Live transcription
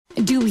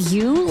Do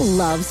you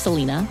love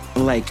Selena?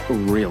 Like,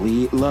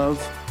 really love?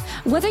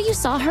 Whether you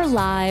saw her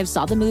live,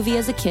 saw the movie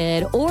as a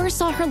kid, or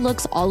saw her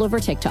looks all over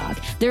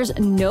TikTok, there's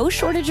no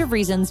shortage of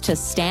reasons to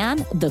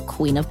stan the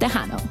Queen of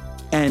Tejano.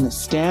 And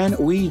Stan,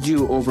 we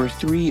do over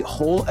 3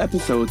 whole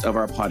episodes of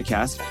our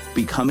podcast,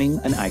 Becoming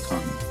an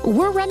Icon.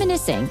 We're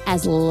reminiscing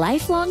as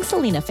lifelong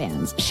Selena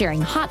fans, sharing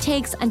hot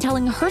takes and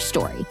telling her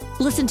story.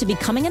 Listen to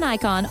Becoming an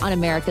Icon on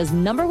America's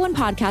 #1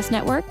 podcast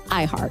network,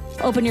 iHeart.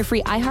 Open your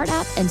free iHeart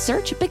app and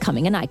search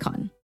Becoming an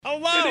Icon.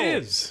 Hello. It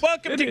is.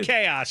 Welcome to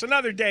Chaos.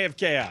 Another day of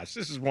chaos.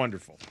 This is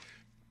wonderful.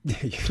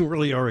 You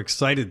really are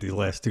excited the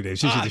last 2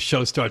 days. Usually the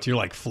show starts, you're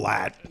like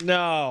flat. No,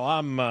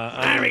 I'm What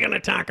are we going to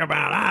talk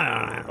about?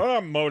 I don't know.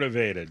 I'm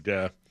motivated.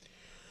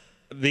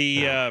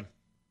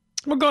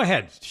 Well, go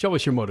ahead. Show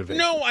us your motivation.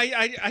 No,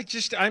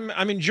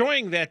 I'm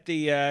enjoying that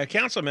the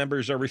council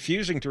members are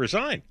refusing to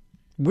resign.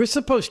 We're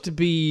supposed to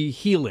be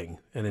healing,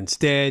 and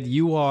instead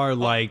you are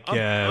like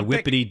I'm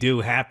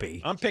whippity-doo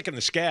happy. I'm picking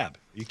the scab.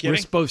 You kidding? We're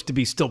supposed to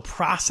be still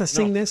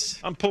processing this.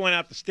 I'm pulling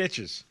out the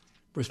stitches.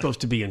 We're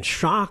supposed to be in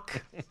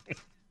shock.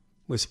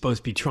 We're supposed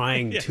to be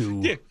trying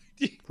to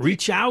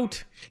reach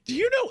out. Do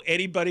you know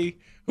anybody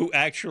who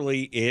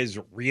actually is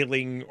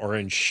reeling or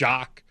in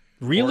shock?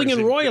 Reeling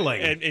and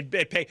roiling.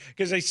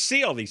 Because I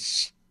see all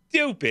these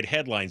stupid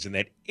headlines in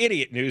that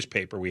idiot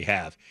newspaper we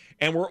have.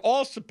 And we're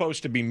all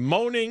supposed to be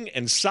moaning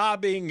and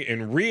sobbing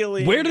and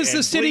reeling. Where does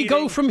the city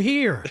go from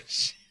here?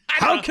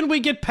 How can we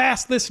get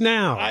past this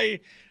now?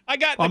 I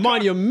got a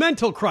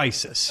monumental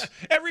crisis.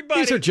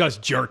 Everybody. These are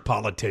just jerk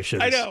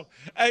politicians.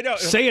 I know.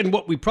 Saying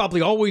what we probably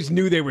always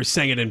knew they were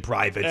saying in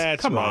private.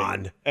 That's Come right.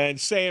 on. And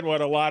saying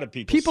what a lot of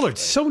people People say. are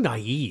so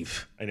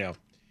naive. I know.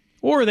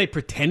 Or are they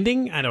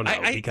pretending? I don't know.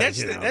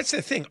 Because that's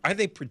the thing. Are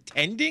they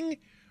pretending,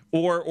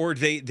 or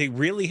they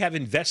really have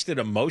invested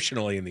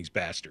emotionally in these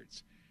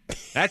bastards?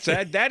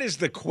 That is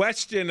the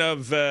question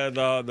of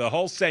the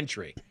whole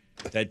century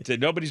that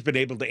nobody's been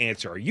able to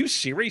answer. Are you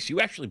serious? You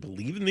actually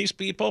believe in these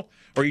people,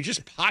 or are you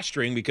just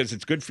posturing because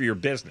it's good for your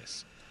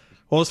business?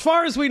 Well, as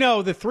far as we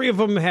know, the 3 of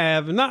them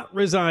have not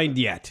resigned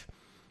yet,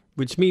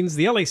 which means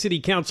the LA City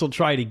Council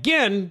tried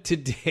again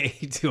today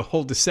to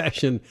hold a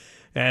session.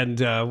 And,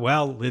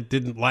 well, it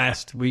didn't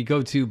last. We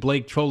go to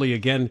Blake Trolley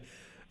again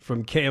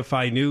from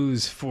KFI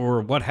News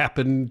for what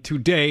happened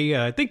today.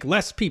 I think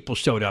less people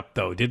showed up,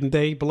 though, didn't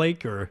they,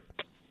 Blake?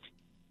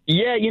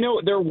 Yeah,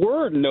 there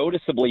were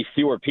noticeably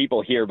fewer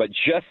people here, but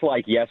just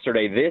like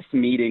yesterday, this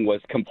meeting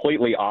was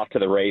completely off to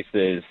the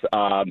races.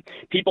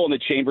 People in the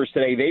chambers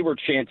today, they were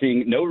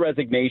chanting, no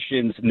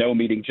resignations, no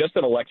meeting, just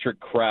an electric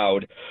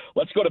crowd.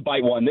 Let's go to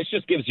Bite One. This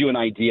just gives you an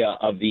idea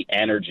of the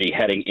energy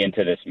heading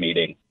into this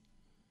meeting.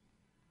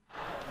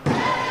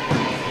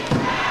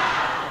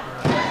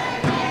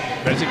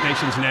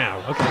 Resignations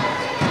now. Okay.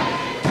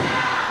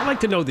 I'd like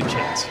to know the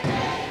chants.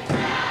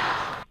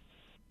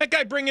 That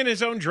guy bring in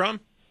his own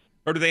drum?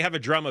 Or do they have a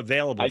drum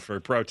available for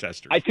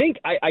protesters? I think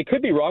I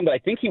could be wrong, but I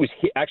think he was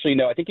I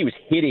think he was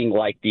hitting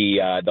like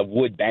the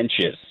wood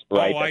benches,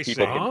 right? Oh, I see.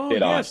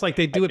 Yes, like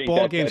they do at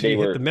ball games.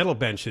 You hit the metal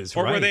benches,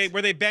 or right?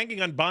 were they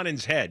banging on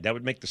Bonin's head? That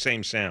would make the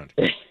same sound.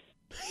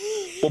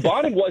 Well,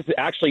 Bonin was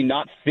actually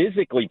not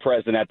physically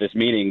present at this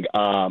meeting.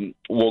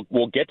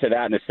 We'll get to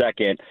that in a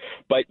second.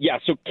 But, yeah,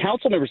 so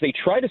council members, they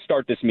try to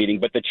start this meeting,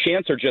 but the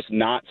chants are just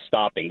not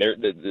stopping.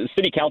 The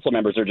city council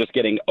members are just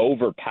getting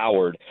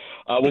overpowered.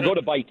 We'll go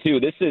to Bite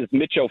Two. This is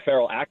Mitch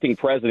O'Farrell, acting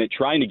president,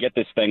 trying to get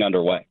this thing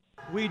underway.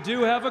 We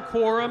do have a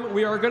quorum.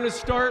 We are going to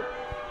start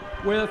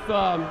with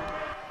approval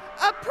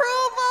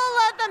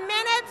of the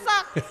minutes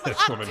of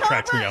October 11,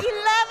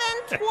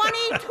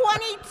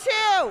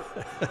 2022.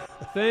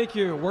 Thank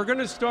you. We're going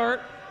to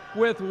start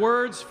with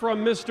words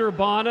from Mr.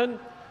 Bonin.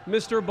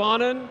 Mr.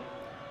 Bonin,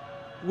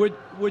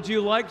 would you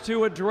like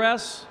to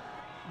address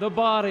the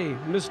body,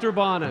 Mr.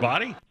 Bonin?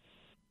 Body?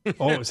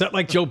 Oh, is that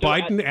like Joe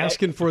Biden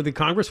asking for the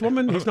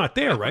congresswoman? He's not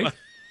there, right?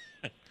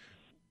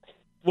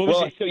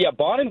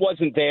 Bonin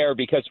wasn't there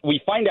because we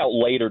find out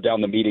later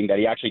down the meeting that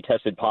he actually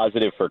tested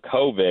positive for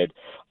COVID.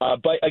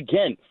 But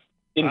again,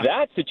 in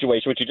that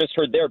situation, which you just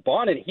heard there,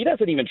 Bonin, he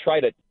doesn't even try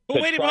to.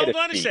 Hold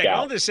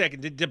on a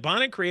second. Did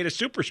Bonin create a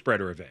super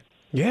spreader event?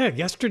 Yeah,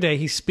 yesterday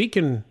he's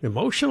speaking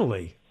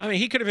emotionally. I mean,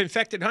 he could have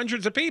infected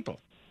hundreds of people.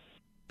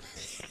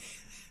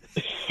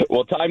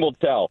 Well, time will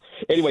tell.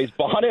 Anyways,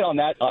 Bonin on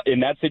that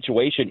in that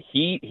situation,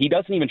 he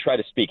doesn't even try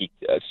to speak.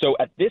 So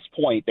at this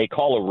point, they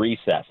call a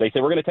recess. They say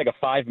we're going to take a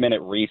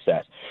 5-minute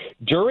recess.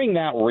 During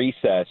that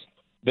recess,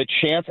 the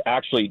chants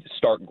actually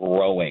start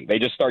growing. They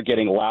just start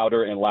getting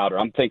louder and louder.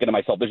 I'm thinking to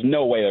myself, there's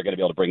no way they're going to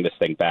be able to bring this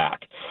thing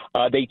back.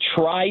 They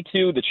try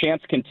to. The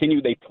chants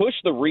continue. They push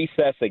the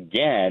recess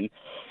again.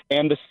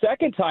 And the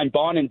second time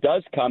Bonin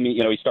does come,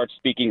 he starts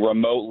speaking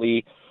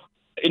remotely.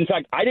 In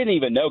fact, I didn't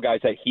even know, guys,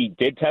 that he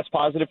did test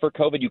positive for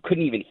COVID. You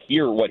couldn't even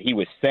hear what he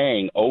was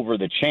saying over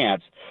the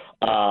chants.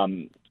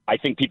 I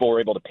think people were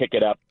able to pick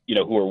it up,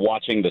 who were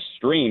watching the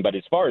stream. But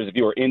as far as if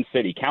you were in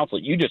city council,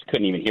 you just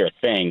couldn't even hear a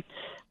thing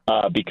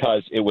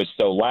because it was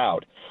so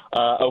loud.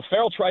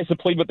 O'Farrell tries to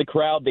plead with the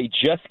crowd. They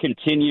just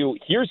continue.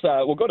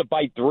 We'll go to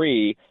Bite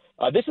 3.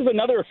 This is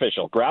another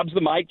official, grabs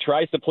the mic,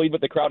 tries to plead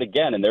with the crowd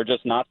again, and they're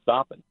just not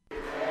stopping.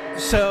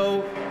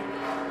 So,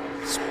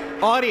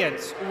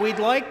 audience, we'd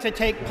like to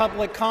take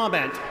public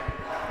comment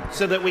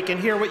so that we can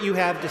hear what you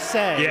have to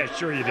say. Yeah,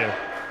 sure you do.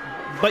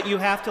 But you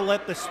have to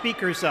let the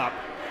speakers up.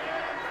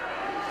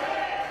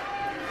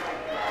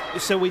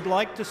 So we'd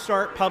like to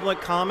start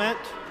public comment.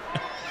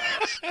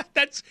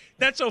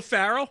 That's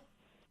O'Farrell?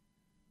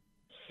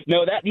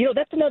 No,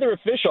 that's another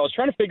official. I was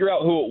trying to figure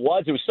out who it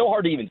was. It was so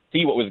hard to even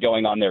see what was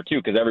going on there,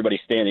 too, because everybody's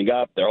standing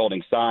up. They're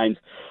holding signs.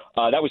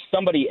 That was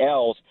somebody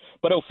else.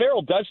 But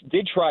O'Farrell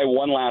did try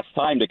one last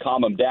time to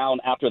calm him down.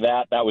 After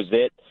that was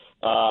it.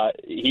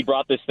 He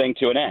brought this thing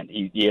to an end.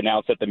 He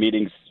announced that the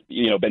meeting's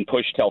been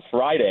pushed till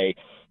Friday.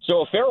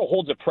 So O'Farrell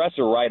holds a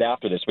presser right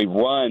after this. We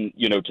run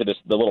to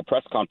the little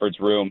press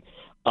conference room.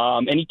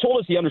 And he told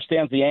us he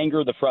understands the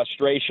anger, the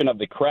frustration of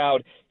the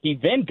crowd. He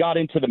then got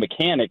into the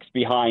mechanics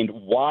behind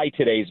why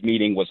today's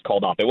meeting was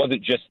called off. It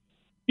wasn't just,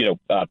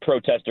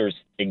 protesters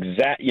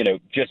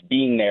just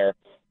being there.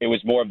 It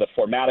was more of the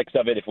formatics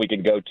of it. If we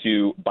could go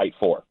to bite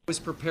 4. I was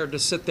prepared to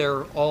sit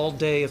there all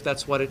day if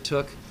that's what it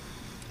took.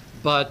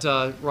 But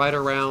right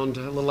around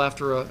a little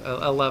after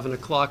 11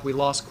 o'clock, we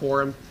lost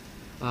quorum.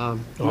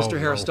 Mr.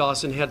 Harris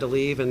Dawson had to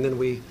leave, and then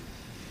we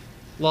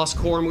lost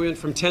quorum. We went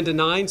from 10 to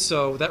 9,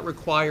 so that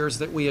requires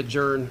that we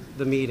adjourn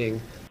the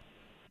meeting.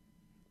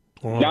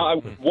 Now, I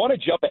want to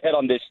jump ahead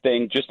on this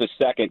thing just a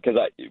second, because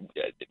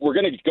we're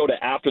going to go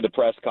to after the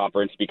press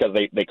conference, because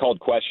they called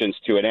questions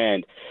to an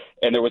end.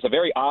 And there was a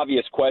very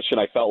obvious question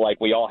I felt like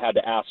we all had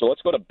to ask. So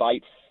let's go to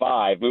bite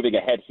 5, moving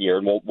ahead here,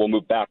 and we'll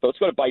move back. But let's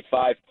go to bite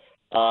 5,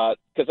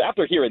 because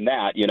after hearing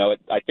that,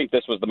 I think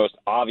this was the most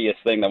obvious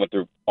thing that went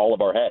through all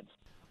of our heads.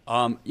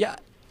 Yeah.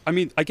 I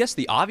mean, I guess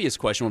the obvious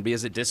question would be,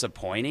 is it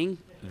disappointing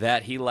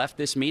that he left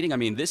this meeting? I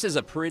mean, this is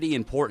a pretty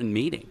important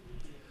meeting.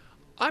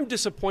 I'm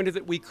disappointed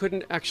that we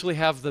couldn't actually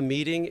have the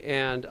meeting,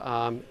 and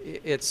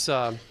it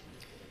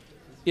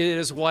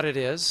is what it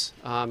is.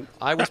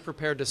 I was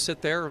prepared to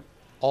sit there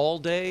all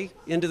day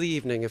into the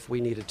evening if we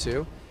needed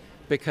to,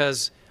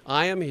 because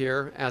I am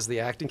here as the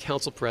acting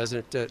council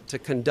president to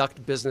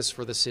conduct business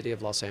for the city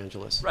of Los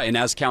Angeles. Right, and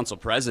as council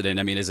president,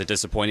 I mean, is it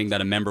disappointing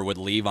that a member would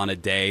leave on a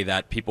day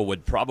that people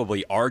would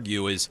probably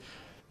argue is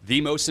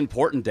the most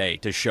important day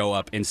to show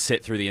up and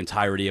sit through the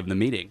entirety of the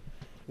meeting?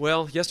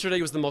 Well,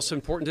 yesterday was the most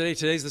important day.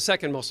 Today's the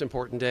second most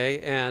important day,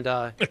 and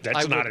I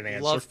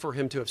would love for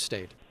him to have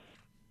stayed.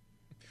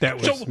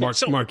 That was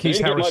Marquise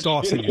Harris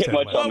Dawson.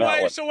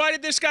 So why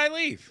did this guy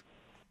leave?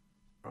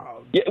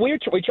 Yeah,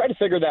 we tried to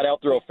figure that out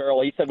through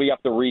O'Farrell. He said we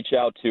have to reach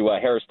out to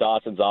Harris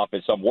Dawson's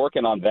office, so I'm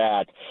working on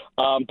that.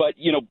 But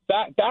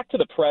back to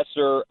the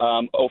presser,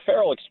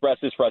 O'Farrell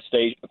expressed his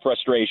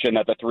frustration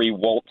that the three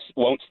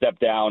won't step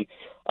down.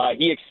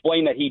 He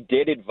explained that he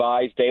did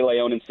advise De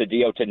Leon and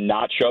Cedillo to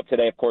not show up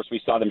today. Of course, we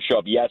saw them show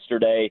up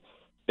yesterday.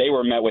 They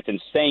were met with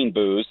insane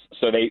boos,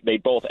 so they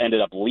both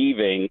ended up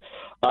leaving.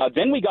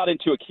 Then we got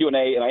into a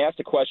Q&A, and I asked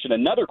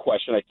another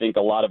question I think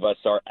a lot of us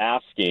are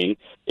asking,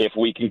 if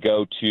we can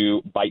go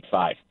to bite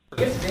 5.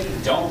 If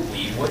they don't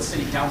leave, what's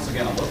city council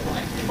going to look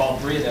like if all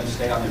three of them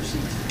stay on their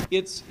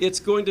seats? It's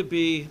going to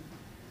be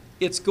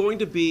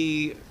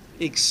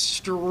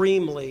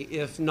extremely,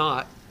 if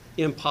not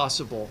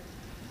impossible,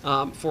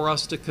 for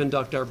us to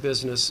conduct our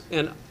business.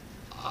 And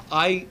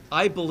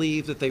I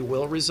believe that they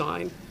will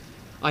resign.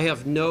 I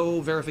have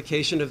no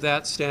verification of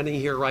that standing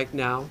here right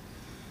now,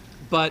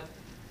 but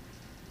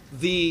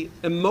the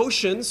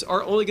emotions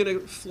are only going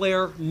to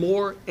flare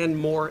more and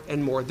more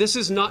and more. This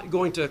is not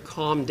going to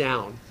calm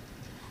down.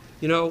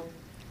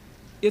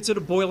 It's at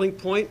a boiling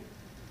point,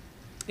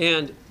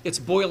 and it's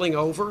boiling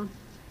over,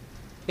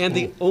 and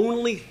the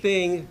only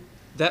thing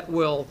that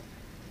will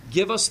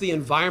give us the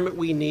environment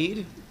we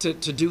need to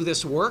do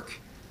this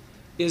work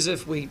is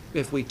if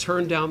we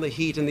turn down the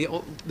heat, and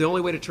the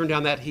only way to turn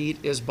down that heat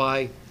is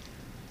by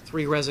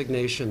 3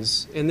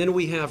 resignations, and then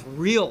we have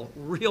real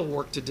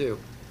work to do.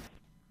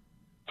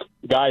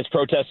 Guys,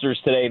 protesters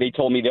today, they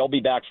told me they'll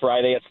be back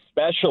Friday,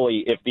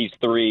 especially if these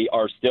 3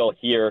 are still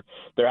here.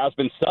 There has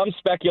been some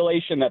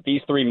speculation that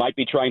these 3 might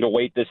be trying to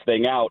wait this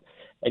thing out.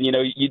 And,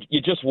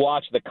 you just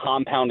watch the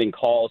compounding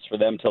calls for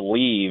them to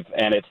leave,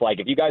 and it's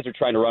like, if you guys are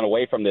trying to run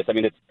away from this, I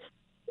mean,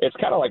 it's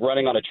kind of like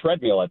running on a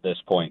treadmill at this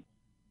point.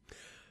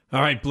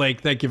 All right,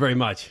 Blake, thank you very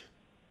much.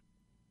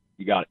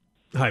 You got it.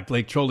 Hi,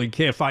 Blake Trolley,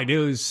 KFI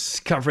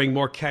News, covering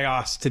more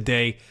chaos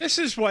today. This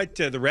is what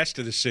the rest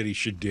of the city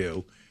should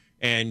do,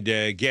 and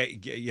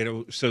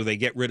so they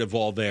get rid of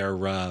all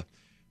their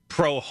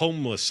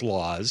pro-homeless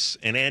laws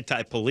and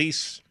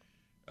anti-police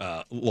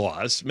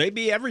laws.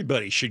 Maybe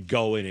everybody should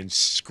go in and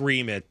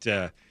scream at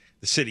the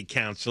city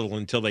council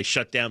until they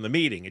shut down the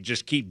meeting, and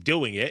just keep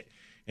doing it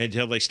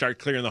until they start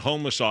clearing the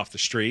homeless off the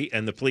street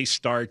and the police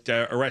start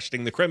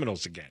arresting the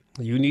criminals again.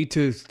 You need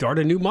to start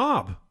a new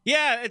mob.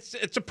 Yeah,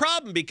 it's a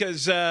problem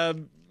because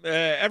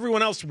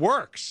everyone else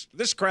works.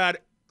 This crowd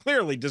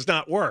clearly does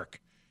not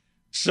work.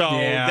 So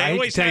yeah, they I hate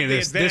always to tell have you the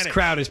this. advantage. This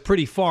crowd is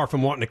pretty far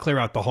from wanting to clear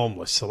out the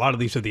homeless. A lot of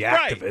these are the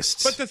Right.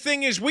 activists. But the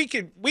thing is, we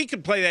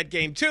could play that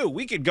game too.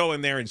 We could go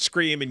in there and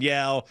scream and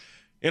yell.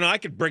 I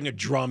could bring a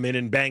drum in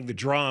and bang the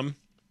drum.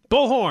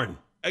 Bullhorn.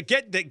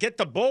 Get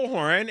the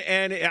bullhorn,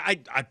 and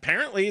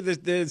apparently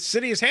the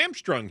city is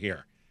hamstrung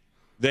here.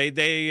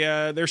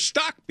 They're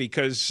stuck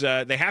because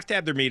they have to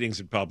have their meetings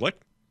in public,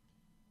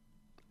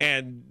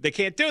 and they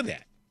can't do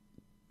that.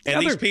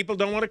 And these people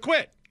don't want to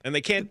quit, and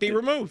they can't be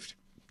removed.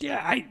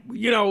 Yeah,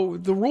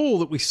 the rule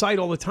that we cite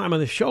all the time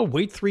on the show,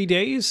 wait 3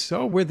 days.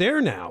 So we're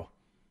there now.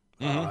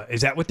 Mm-hmm.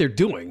 Is that what they're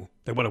doing?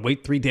 They want to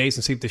wait 3 days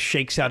and see if this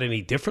shakes out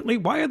any differently?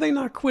 Why are they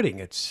not quitting?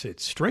 It's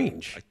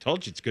strange. I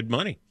told you, it's good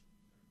money.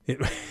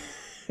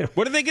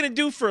 What are they going to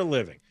do for a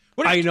living?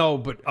 I know,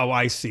 but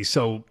I see.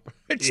 So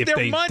if their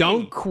they money.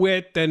 don't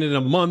quit, then in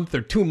a month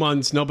or 2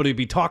 months, nobody will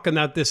be talking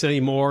about this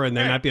anymore, and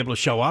they might be able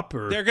to show up.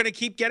 Or they're going to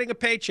keep getting a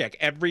paycheck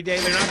every day.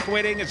 They're not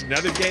quitting. It's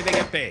another day they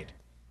get paid.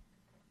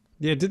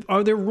 Yeah.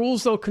 Are there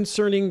rules though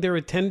concerning their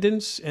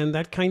attendance and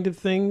that kind of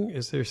thing?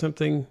 Is there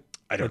something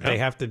I don't that know. they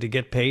have to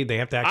get paid? They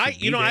have to actually.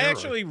 Be there, I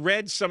actually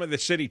read some of the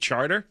city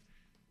charter.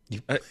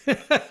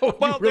 Well,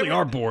 you really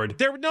are bored.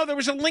 There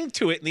was a link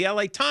to it in the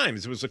LA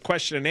Times. It was a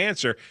question and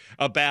answer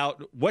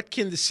about what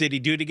can the city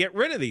do to get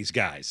rid of these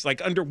guys?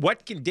 Like under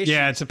what conditions?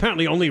 Yeah, it's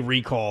apparently only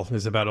recall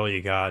is about all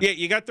you got. Yeah,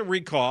 you got the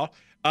recall,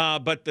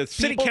 but the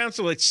city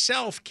council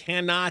itself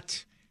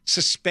cannot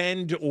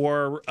suspend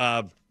or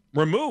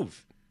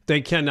remove.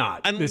 They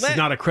cannot. This is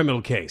not a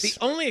criminal case.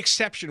 The only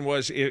exception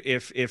was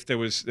if there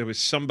was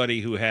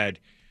somebody who had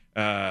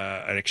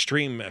an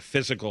extreme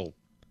physical.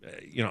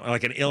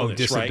 Like an illness,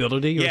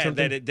 disability right? or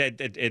something? Yeah,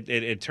 that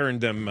it turned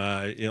them,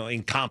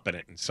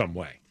 incompetent in some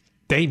way.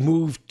 They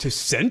moved to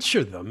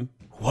censure them.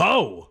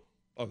 Whoa!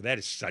 Oh, that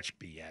is such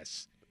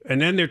BS.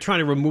 And then they're trying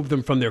to remove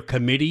them from their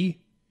committee.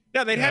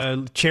 Yeah, they'd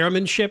have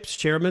chairmans.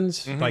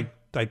 Mm-hmm. Like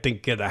I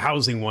think the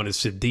housing one is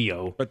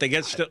Cedillo, but they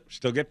get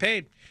still get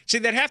paid. See,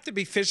 they'd have to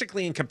be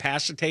physically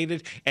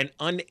incapacitated and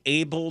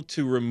unable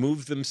to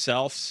remove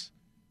themselves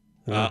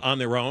on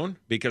their own.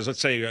 Because let's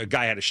say a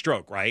guy had a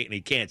stroke, right, and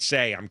he can't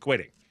say I'm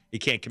quitting. He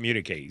can't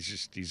communicate.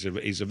 He's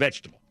a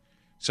vegetable.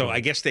 So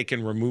I guess they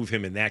can remove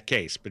him in that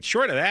case. But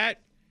short of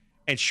that,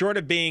 and short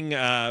of being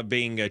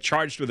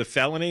charged with a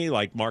felony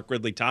like Mark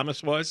Ridley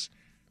Thomas was,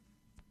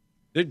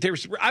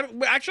 I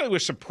actually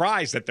was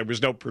surprised that there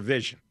was no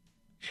provision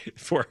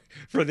for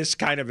this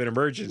kind of an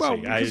emergency. Well,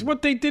 because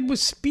what they did was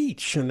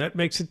speech, and that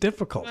makes it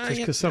difficult.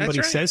 Just because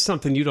somebody says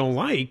something you don't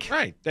like,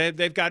 right?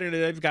 They've got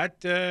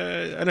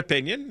an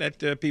opinion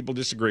that people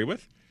disagree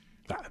with.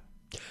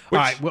 All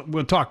right,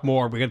 we'll talk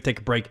more. We're going to take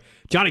a break.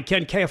 Johnny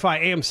Ken,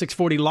 KFI AM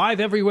 640, live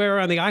everywhere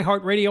on the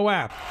iHeartRadio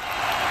app.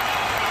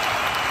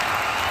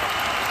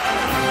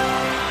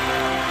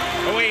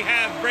 We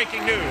have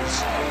breaking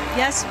news.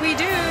 Yes, we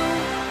do.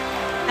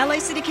 LA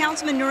City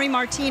Councilman Nury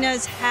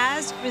Martinez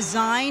has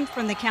resigned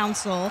from the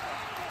council.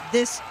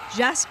 This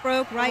just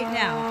broke right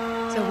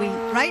now. So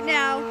right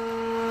now,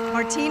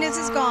 Martinez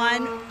is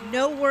gone.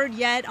 No word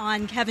yet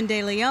on Kevin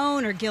De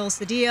Leon or Gil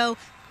Cedillo,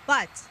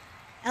 but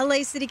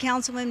LA City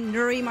Councilman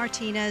Nury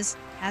Martinez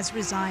has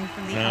resigned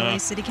from the LA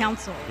City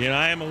Council.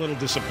 I am a little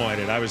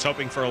disappointed. I was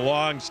hoping for a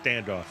long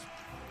standoff.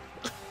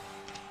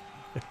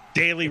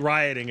 Daily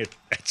rioting at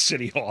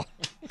City Hall.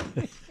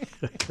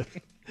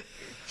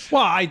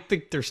 Well, I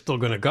think they're still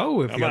going to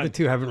go if the other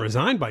two haven't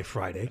resigned by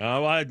Friday. I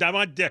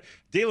want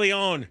De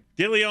Leon.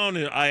 De Leon,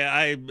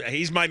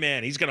 he's my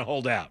man. He's going to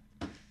hold out.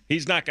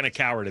 He's not going to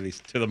cower to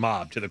the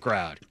mob, to the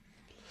crowd.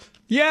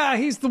 Yeah,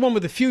 he's the one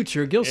with the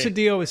future. Gil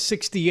Cedillo is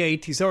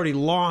 68. He's already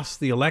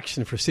lost the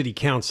election for city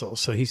council,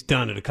 so he's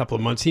done in a couple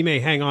of months. He may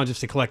hang on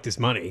just to collect his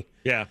money.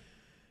 Yeah.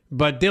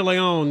 But De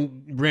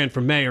Leon ran for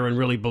mayor and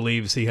really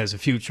believes he has a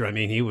future. I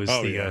mean, he was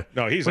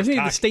wasn't he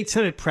the state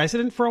senate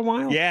president for a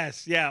while?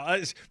 Yes,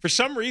 yeah. For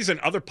some reason,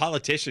 other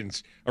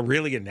politicians are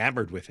really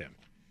enamored with him.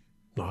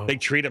 Oh. They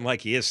treat him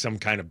like he is some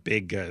kind of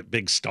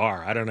big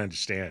star. I don't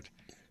understand.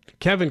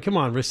 Kevin, come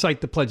on,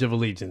 recite the Pledge of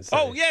Allegiance.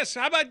 Oh, yes.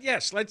 How about,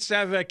 yes, let's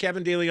have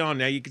Kevin De Leon.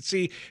 Now, you can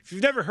see, if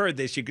you've never heard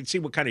this, you can see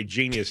what kind of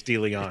genius De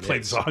Leon is.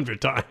 Played this 100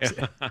 times.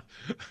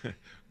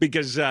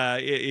 Because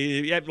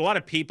a lot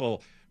of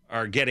people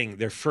are getting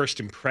their first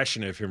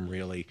impression of him,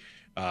 really,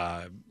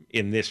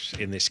 in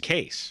this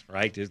case,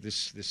 right?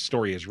 This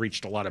story has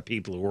reached a lot of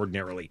people who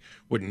ordinarily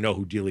wouldn't know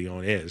who De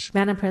Leon is.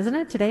 Madam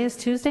President, today is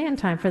Tuesday and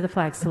time for the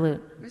flag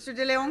salute. Mr.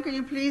 De Leon, can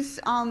you please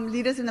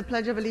lead us in the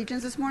Pledge of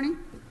Allegiance this morning?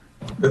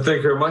 Thank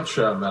you very much,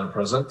 Madam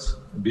President.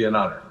 It'd be an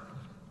honor.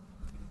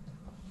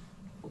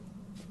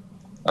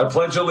 I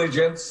pledge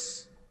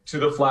allegiance to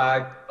the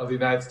flag of the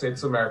United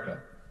States of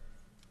America.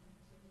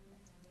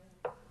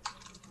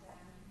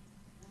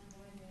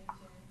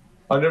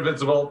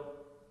 Indivisible.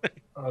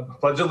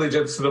 Pledge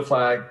allegiance to the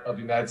flag of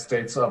the United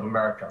States of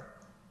America.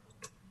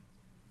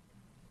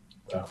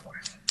 For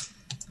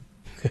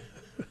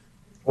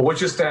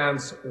which it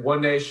stands,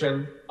 one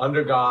nation,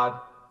 under God,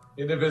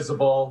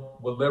 indivisible,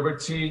 with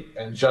liberty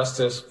and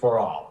justice for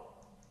all.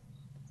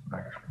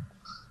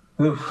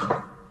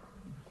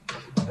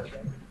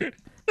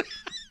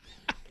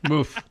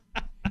 Oof.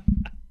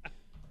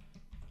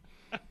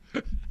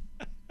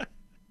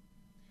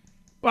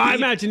 Well, I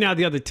imagine now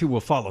the other two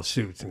will follow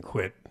suit and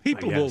quit.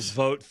 People will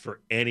vote for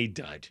any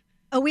dud.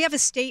 Oh, we have a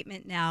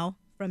statement now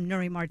from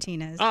Nury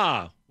Martinez.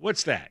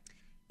 What's that?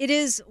 It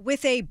is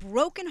with a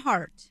broken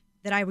heart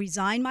that I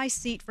resign my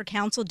seat for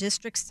Council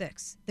District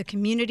 6, the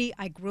community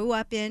I grew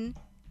up in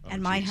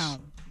and my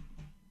home.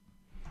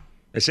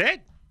 That's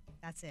it?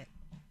 That's it.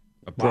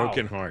 A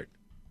broken heart.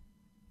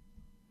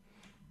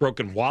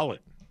 Broken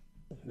wallet.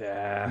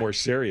 Nah. More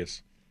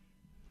serious.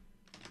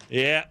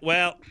 Yeah,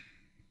 well,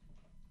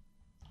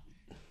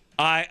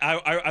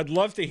 I'd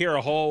love to hear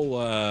a whole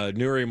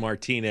Nury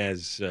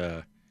Martinez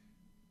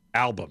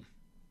album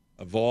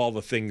of all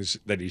the things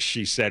that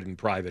she said in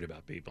private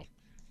about people.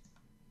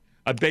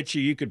 I bet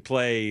you could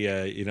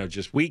play,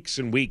 just weeks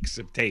and weeks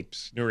of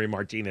tapes, Nury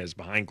Martinez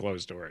behind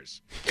closed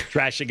doors,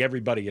 trashing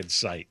everybody in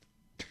sight.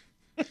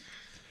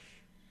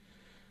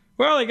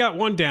 Well, they got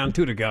one down,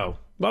 2 to go.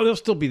 Well, they'll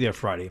still be there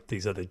Friday if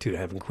these other two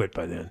haven't quit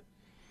by then.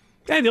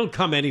 And they'll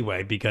come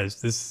anyway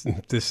because this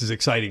is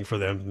exciting for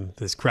them,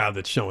 this crowd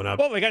that's showing up.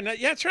 Well,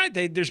 that's right.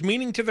 There's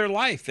meaning to their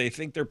life. They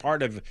think they're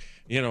part of,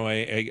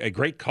 a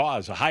great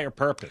cause, a higher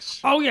purpose.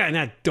 Oh, yeah, and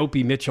that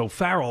dopey Mitch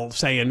O'Farrell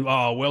saying,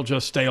 we'll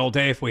just stay all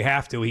day if we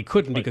have to. He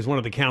couldn't because one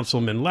of the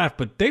councilmen left,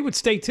 but they would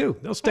stay too.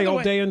 They'll stay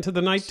all day into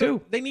the night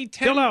too. They need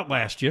 10. They'll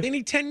outlast you. They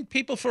need 10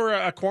 people for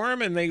a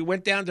quorum, and they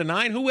went down to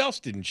 9. Who else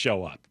didn't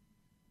show up?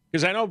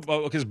 Because I know,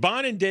 because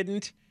Bonin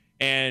didn't,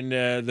 and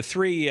the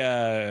three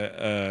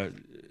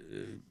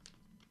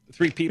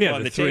people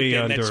on the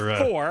ticket, that's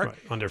 4.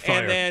 Under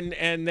fire.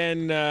 And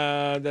then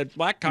the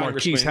black congressman.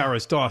 Marquise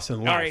Harris Dawson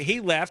left. All right,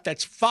 he left.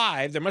 That's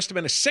 5. There must have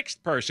been a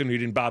 6th person who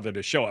didn't bother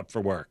to show up for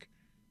work.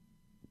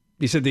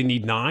 You said they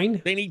need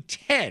 9? They need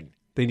 10.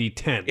 They need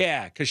 10.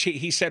 Yeah, because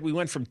he said we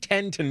went from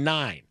 10 to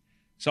 9.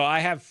 So I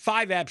have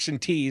 5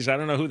 absentees. I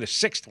don't know who the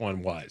 6th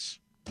one was.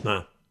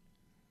 Huh.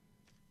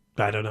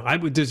 I don't know.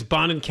 Does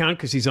Bonin count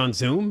because he's on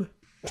Zoom?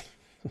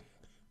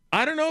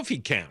 I don't know if he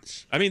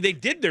counts. I mean, they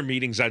did their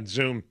meetings on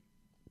Zoom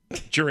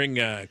during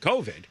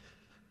COVID.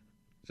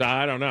 So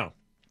I don't know.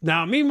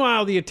 Now,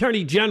 meanwhile, the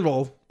Attorney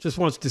General just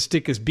wants to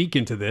stick his beak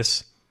into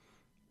this.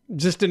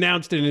 Just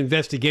announced an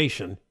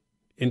investigation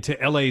into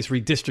LA's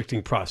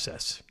redistricting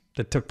process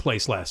that took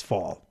place last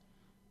fall.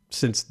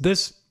 Since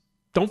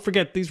don't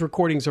forget, these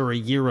recordings are a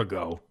year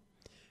ago,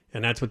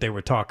 and that's what they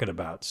were talking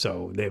about.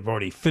 So they've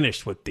already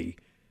finished with the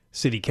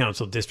city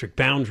council district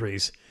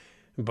boundaries.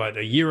 But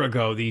a year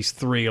ago, these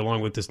 3, along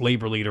with this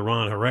labor leader,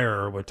 Ron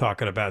Herrera, were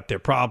talking about their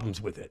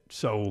problems with it.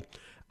 So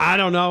I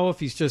don't know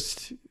if he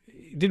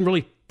didn't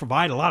really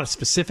provide a lot of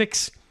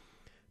specifics,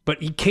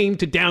 but he came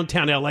to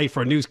downtown LA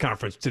for a news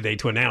conference today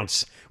to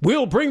announce,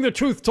 we'll bring the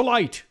truth to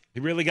light. He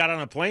really got on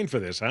a plane for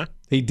this, huh?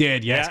 He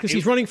did, yes, because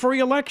he's running for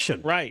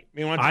re-election. Right.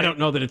 I don't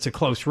know that it's a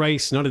close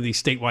race. None of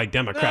these statewide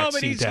Democrats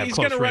seem to have close races. He's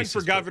going to run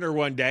for governor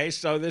one day,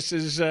 so this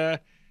is...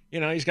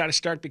 he's got to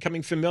start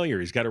becoming familiar.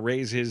 He's got to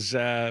raise his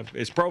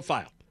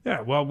profile.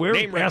 Yeah, well,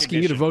 we're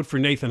asking you to vote for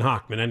Nathan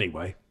Hochman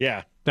anyway.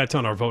 Yeah. That's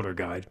on our voter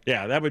guide.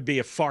 Yeah, that would be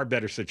a far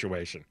better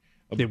situation.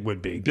 It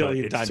would be.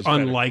 Billion but times it's better.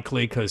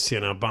 Unlikely because,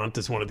 Bont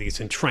is one of these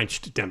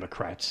entrenched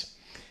Democrats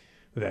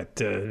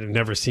that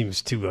never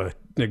seems to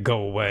go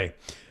away.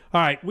 All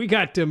right, we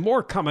got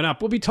more coming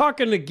up. We'll be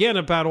talking again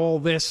about all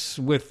this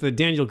with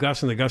Daniel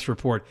Gus and the Gus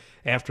Report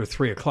after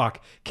 3 o'clock.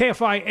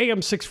 KFI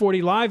AM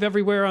 640 live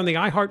everywhere on the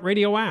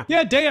iHeartRadio app.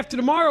 Yeah, day after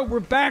tomorrow,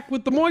 we're back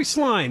with the Moist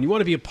Line. You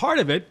want to be a part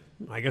of it?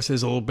 I guess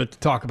there's a little bit to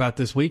talk about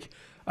this week.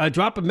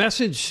 Drop a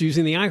message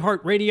using the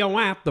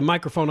iHeartRadio app, the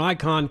microphone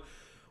icon,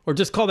 or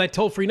just call that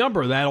toll-free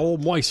number, that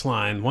old Moist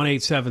Line,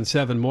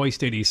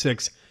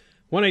 1-877-MOIST-86,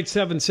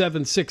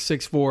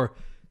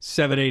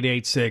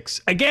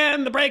 1-877-664-7886.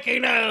 Again, the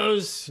breaking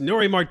news.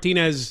 Nury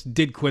Martinez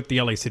did quit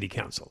the LA City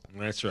Council.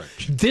 That's right.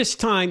 This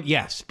time,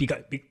 yes,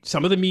 because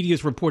some of the media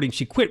is reporting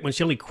she quit when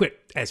she only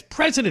quit as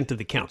president of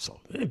the council.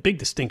 A big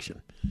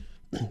distinction.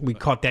 We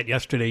caught that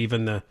yesterday.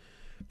 Even the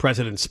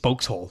president's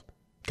spokeshole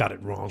got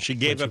it wrong. She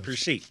gave up her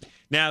seat.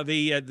 Now,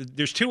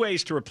 there's 2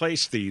 ways to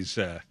replace these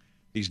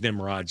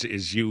nimrods.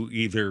 Is you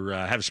either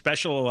have a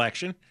special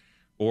election,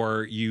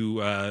 or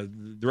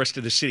the rest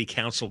of the city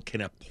council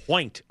can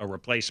appoint a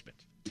replacement.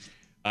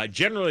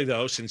 Generally,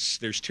 though, since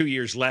there's 2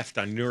 years left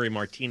on Nury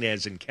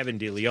Martinez and Kevin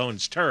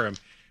DeLeon's term,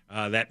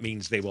 that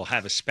means they will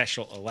have a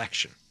special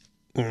election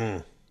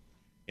in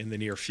the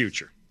near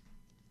future.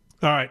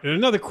 All right, and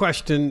another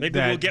question. Maybe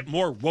we'll get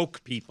more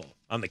woke people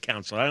on the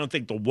council. I don't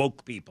think the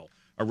woke people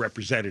are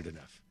represented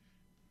enough.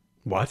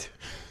 What?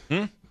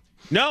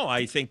 No,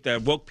 I think the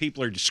woke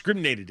people are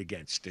discriminated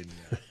against in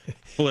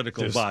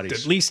political bodies.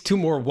 At least 2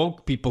 more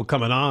woke people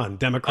coming on,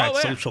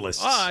 Democrats,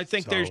 socialists. I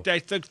think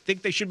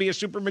think they should be a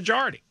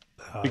supermajority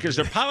because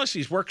their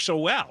policies work so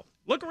well.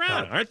 Look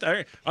around, aren't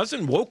they?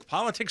 Isn't woke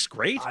politics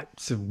great?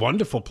 It's a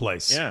wonderful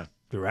place. Yeah.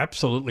 You're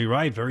absolutely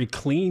right. Very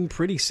clean,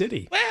 pretty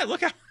city. Well,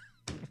 look how...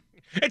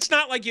 It's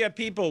not like you have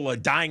people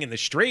dying in the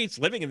streets,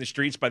 living in the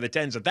streets by the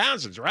tens of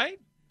thousands, right?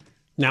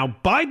 Now,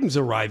 Biden's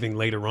arriving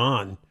later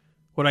on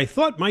what I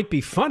thought might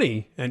be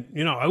funny, and,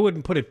 I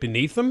wouldn't put it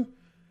beneath them,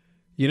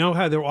 you know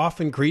how they're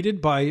often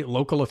greeted by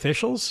local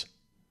officials?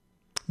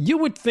 You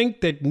would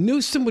think that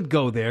Newsom would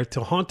go there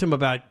to haunt him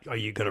about, are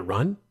you going to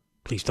run?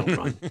 Please don't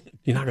run.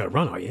 You're not going to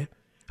run, are you?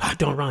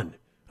 Don't run.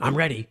 I'm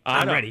ready.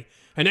 I'm ready.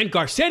 And then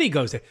Garcetti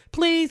goes there.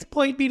 Please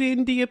point me to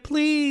India.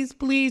 Please,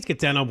 please. Get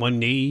down on one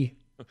knee.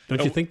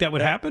 Don't you think that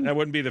would happen? That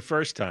wouldn't be the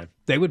first time.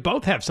 They would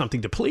both have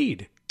something to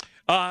plead.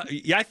 I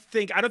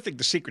don't think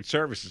the Secret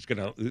Service is going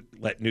to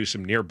let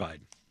Newsom near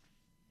Biden.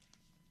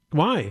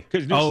 Why?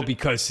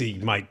 Because he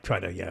might try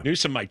to,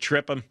 Newsom might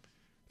trip him.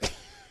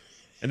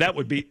 And that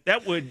would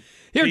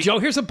Here, Joe,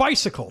 here's a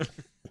bicycle.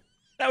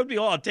 That would be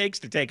all it takes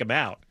to take him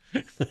out.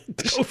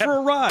 Go for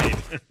a ride.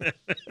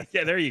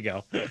 Yeah, there you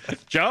go.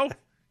 Joe,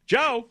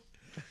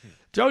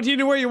 do you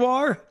know where you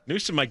are?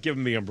 Newsom might give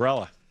him the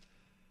umbrella.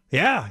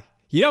 Yeah.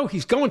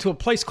 He's going to a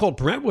place called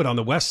Brentwood on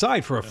the west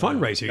side for a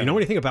fundraiser. You know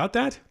anything about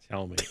that?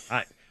 Tell me.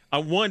 I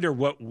wonder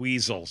what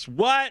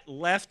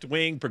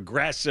left-wing,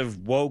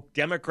 progressive, woke,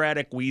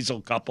 Democratic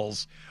weasel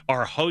couples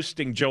are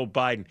hosting Joe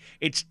Biden.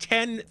 It's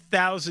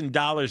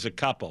 $10,000 a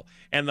couple.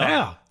 And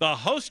the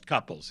host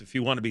couples, if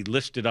you want to be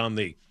listed on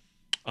the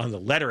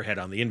letterhead,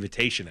 on the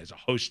invitation as a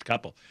host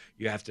couple,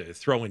 you have to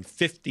throw in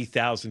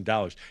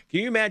 $50,000. Can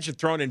you imagine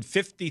throwing in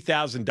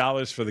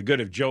 $50,000 for the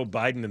good of Joe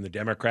Biden and the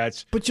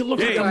Democrats? But you look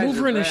like a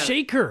mover and a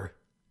shaker.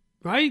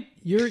 Right?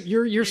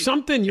 You're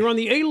something. You're on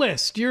the A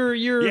list. You're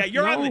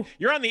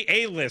on the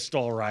A list,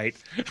 all right.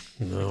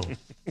 No.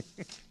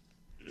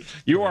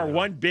 You are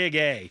one big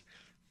A.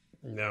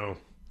 No.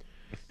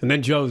 And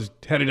then Joe's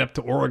headed up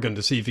to Oregon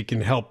to see if he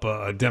can help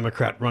a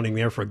Democrat running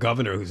there for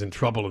governor who's in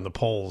trouble in the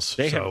polls.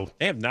 They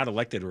have not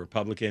elected a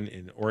Republican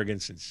in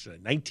Oregon since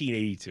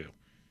 1982.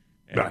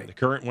 And right. The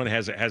current one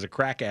has a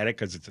crack at it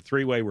because it's a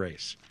three-way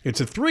race. It's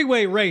a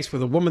three-way race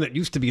with a woman that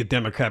used to be a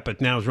Democrat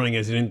but now is running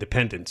as an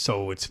independent,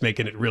 so it's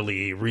making it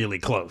really, really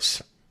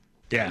close.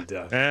 Yeah.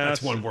 And,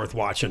 that's one worth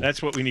watching.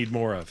 That's what we need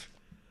more of.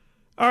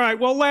 All right,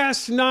 well,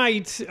 last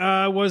night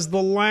was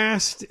the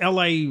last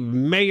L.A.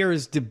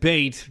 mayor's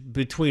debate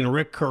between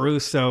Rick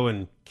Caruso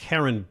and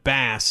Karen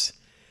Bass.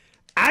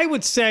 I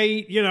would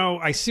say,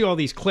 I see all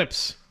these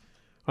clips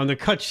on the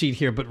cut sheet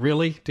here, but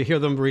really, to hear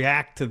them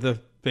react to the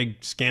big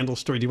scandal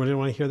story. Do you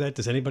want to hear that?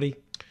 Does anybody?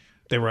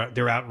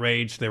 They're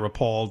outraged. They're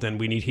appalled, and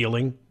we need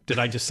healing. Did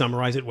I just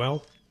summarize it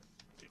well?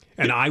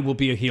 And I will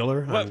be a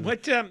healer.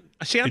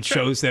 It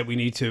shows that we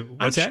need to.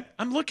 What's that?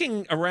 I'm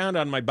looking around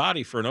on my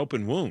body for an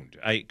open wound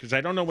because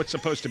I don't know what's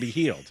supposed to be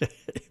healed.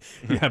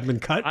 You haven't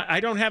been cut? I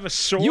don't have a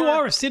sore. You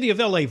are a City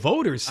of L.A.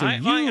 voter, so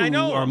I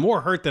know. Are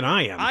more hurt than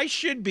I am. I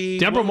should be.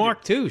 Deborah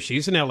Mark, too.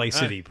 She's an L.A.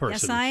 City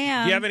person. Yes, I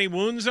am. Do you have any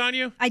wounds on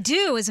you? I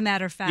do, as a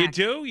matter of fact. You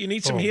do? You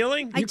need some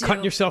healing? You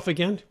cutting yourself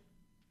again? Do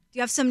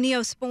you have some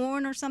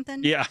Neosporin or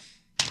something? Yeah.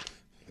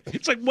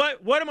 It's like,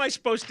 what am I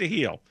supposed to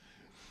heal?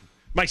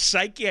 My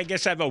psyche? I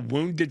guess I have a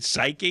wounded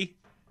psyche.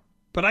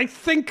 But I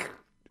think,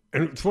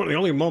 and it's one of the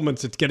only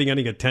moments it's getting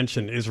any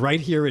attention, is right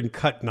here in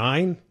Cut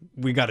 9.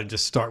 We got to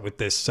just start with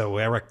this. So,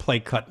 Eric, play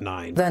Cut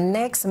 9. The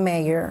next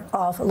mayor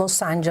of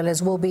Los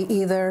Angeles will be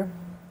either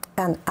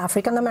an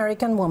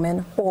African-American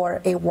woman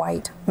or a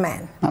white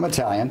man. I'm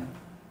Italian.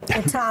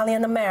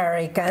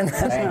 Italian-American.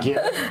 Thank you.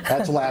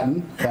 That's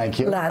Latin. Thank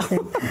you. Latin.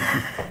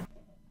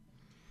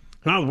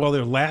 Oh, well,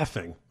 they're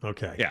laughing.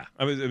 Okay. Yeah.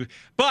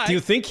 But do you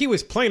think he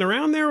was playing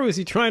around there, or was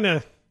he trying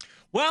to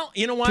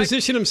you know what?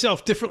 Position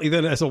himself differently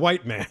than as a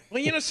white man?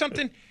 Well, you know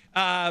something?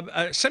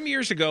 Some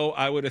years ago,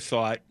 I would have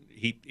thought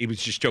he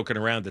was just joking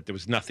around, that there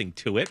was nothing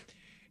to it.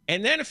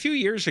 And then a few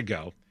years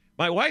ago,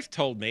 my wife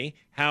told me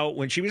how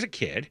when she was a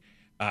kid,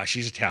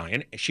 she's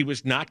Italian, she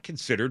was not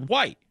considered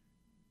white.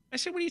 I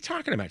said, what are you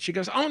talking about? She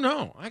goes, oh,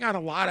 no, I got a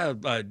lot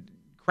of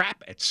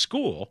crap at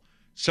school.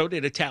 So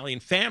did Italian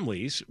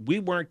families. We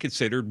weren't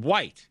considered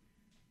white.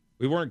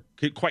 We weren't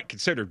quite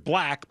considered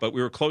black, but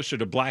we were closer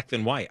to black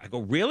than white. I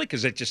go, really?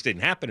 Because it just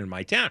didn't happen in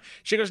my town.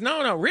 She goes,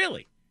 no,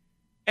 really.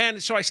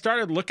 And so I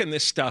started looking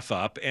this stuff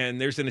up, and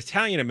there's an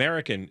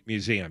Italian-American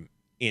museum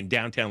in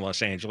downtown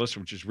Los Angeles,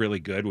 which is really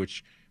good,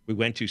 which we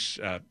went to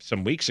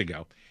some weeks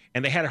ago.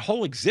 And they had a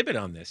whole exhibit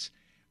on this.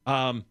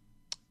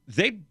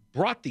 They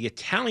brought the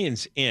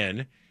Italians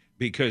in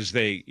because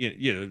there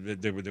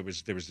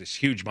was this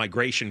huge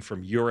migration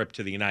from Europe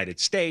to the United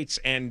States,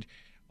 and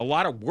a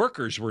lot of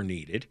workers were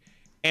needed.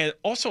 And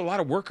also a lot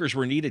of workers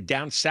were needed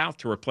down south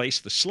to replace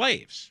the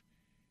slaves.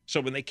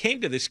 So when they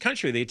came to this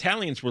country, the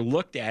Italians were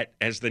looked at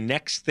as the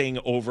next thing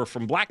over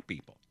from black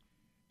people.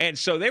 And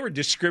so they were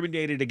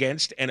discriminated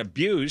against and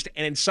abused,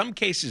 and in some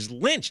cases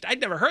lynched. I'd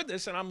never heard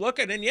this, and I'm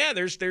looking, and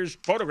there's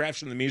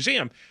photographs in the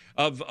museum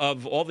of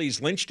all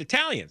these lynched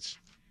Italians.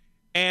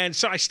 And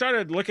so I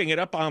started looking it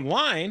up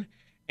online,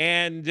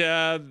 and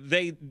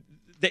they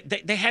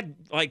had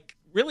like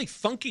really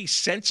funky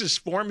census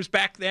forms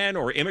back then,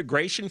 or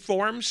immigration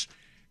forms,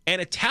 and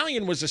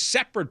Italian was a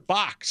separate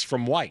box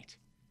from white.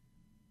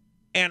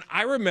 And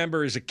I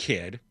remember as a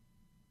kid,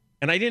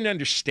 and I didn't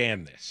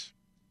understand this,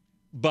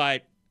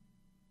 but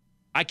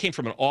I came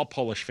from an all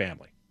Polish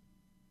family.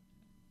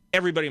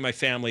 everybody in my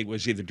family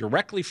was either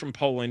directly from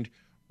Poland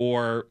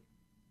or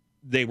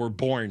they were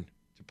born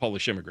to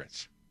Polish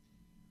immigrants.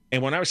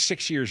 And when I was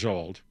 6 years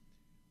old,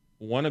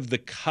 one of the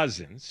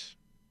cousins,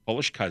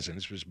 Polish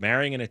cousins, was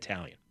marrying an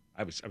Italian.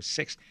 I was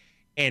 6,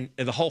 and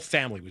the whole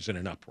family was in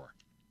an uproar.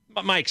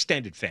 My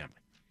extended family.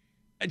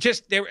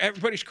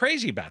 Everybody's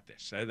crazy about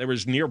this. There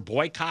was near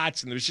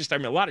boycotts, and there was just, a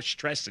lot of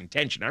stress and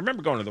tension. I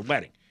remember going to the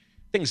wedding.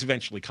 Things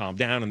eventually calmed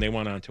down, and they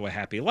went on to a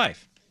happy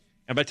life.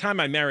 And by the time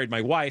I married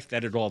my wife,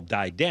 that had all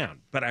died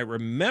down. But I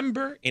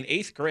remember in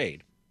 8th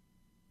grade,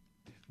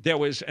 there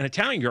was an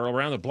Italian girl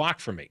around the block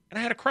from me, and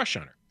I had a crush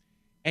on her.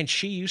 And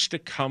she used to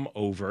come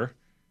over.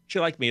 She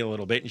liked me a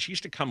little bit, and she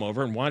used to come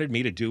over and wanted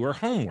me to do her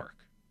homework.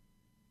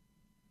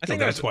 I think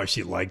that's why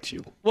she liked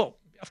you. Well,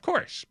 of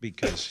course,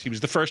 because she was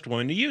the first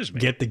woman to use me.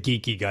 Get the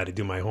geeky guy to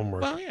do my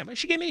homework. Well, yeah, but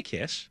she gave me a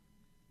kiss.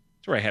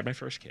 That's where I had my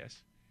first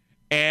kiss.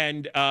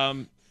 And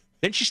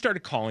then she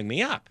started calling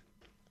me up,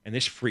 and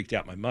this freaked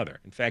out my mother.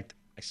 In fact,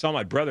 I saw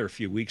my brother a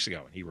few weeks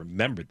ago, and he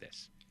remembered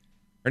this.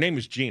 Her name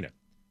was Gina,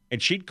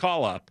 and she'd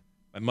call up.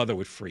 My mother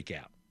would freak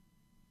out.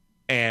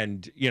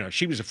 And,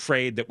 she was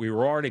afraid that we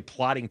were already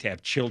plotting to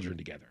have children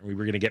together, and we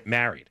were going to get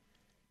married.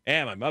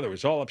 And my mother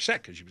was all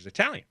upset because she was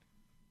Italian.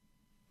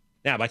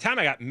 Now, by the time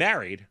I got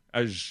married,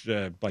 I was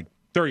like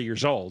 30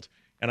 years old,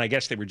 and I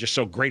guess they were just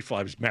so grateful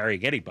I was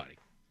marrying anybody.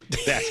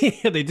 That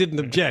they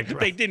didn't object. Right?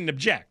 They didn't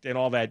object and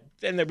all that,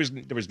 and there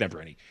was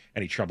never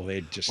any trouble. They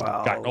had just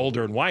gotten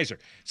older and wiser.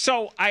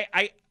 So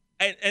I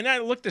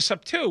looked this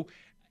up too.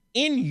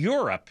 In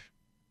Europe,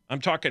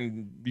 I'm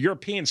talking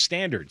European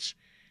standards,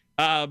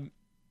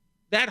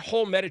 that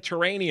whole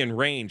Mediterranean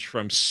range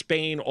from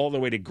Spain all the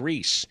way to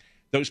Greece,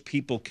 those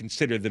people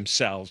consider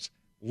themselves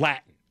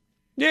Latin.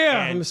 Yeah,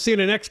 I'm seeing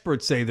an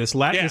expert say this.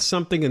 Latin is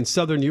something in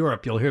Southern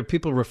Europe. You'll hear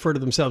people refer to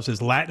themselves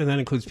as Latin, and that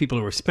includes people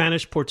who are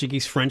Spanish,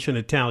 Portuguese, French, and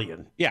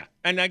Italian. Yeah,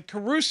 and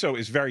Caruso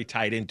is very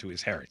tied into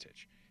his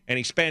heritage, and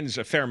he spends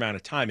a fair amount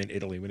of time in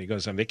Italy when he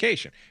goes on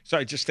vacation. So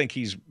I just think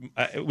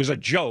it was a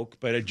joke,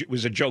 but it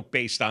was a joke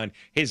based on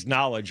his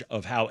knowledge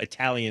of how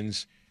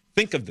Italians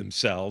think of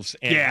themselves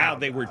and how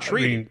they were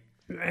treated. I mean,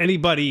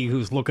 anybody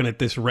who's looking at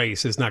this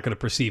race is not going to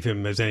perceive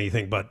him as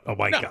anything but a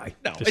white guy.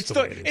 No, it's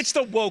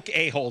the woke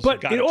a-holes.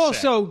 But it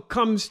also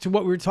comes to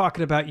what we were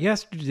talking about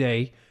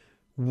yesterday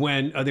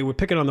when they were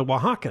picking on the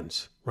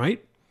Oaxacans,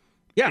 right?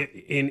 Yeah.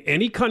 In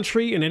any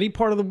country, in any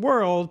part of the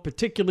world,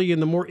 particularly in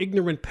the more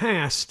ignorant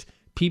past,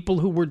 people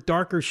who were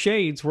darker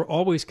shades were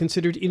always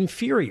considered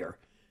inferior.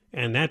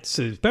 And that's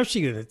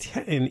especially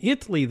in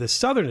Italy, the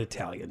southern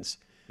Italians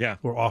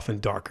were often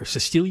darker.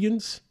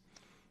 Sicilians.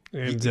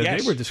 And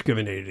they were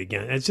discriminated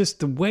against. It's just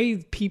the way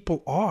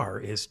people are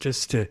is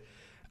just and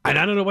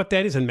I don't know what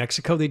that is. In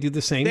Mexico, they do the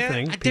same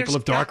thing. People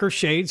of darker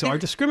shades are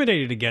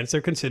discriminated against.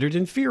 They're considered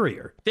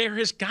inferior. There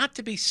has got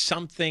to be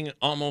something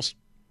almost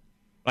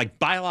like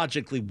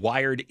biologically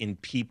wired in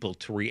people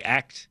to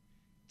react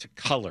to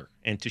color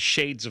and to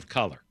shades of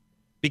color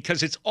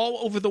because it's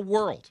all over the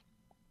world.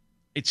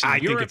 I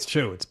think it's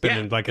true. It's been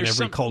in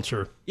every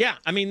culture. Yeah,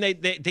 I mean, they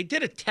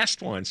did a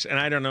test once, and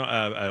I don't know,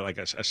 like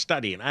a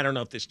study, and I don't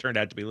know if this turned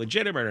out to be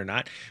legitimate or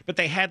not, but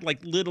they had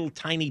like little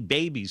tiny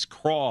babies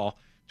crawl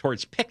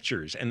towards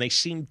pictures, and they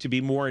seemed to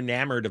be more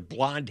enamored of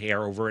blonde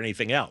hair over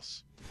anything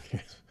else.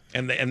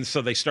 And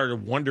so they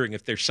started wondering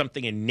if there's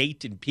something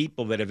innate in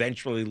people that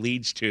eventually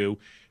leads to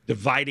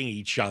dividing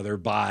each other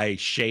by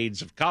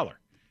shades of color.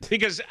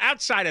 Because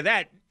outside of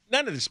that,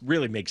 none of this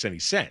really makes any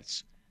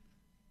sense.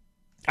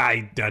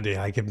 I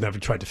have never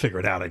tried to figure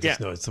it out. I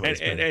just know it's the way it's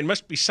been. And it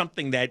must be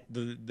something that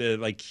the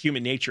like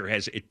human nature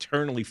has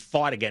eternally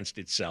fought against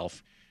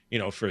itself,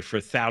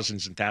 for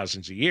thousands and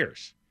thousands of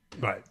years.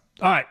 Right.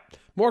 All right.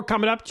 More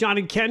coming up. John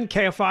and Ken,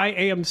 KFI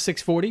AM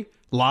 640,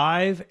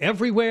 live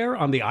everywhere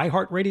on the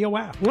iHeartRadio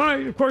app. All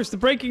right. Of course, the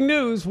breaking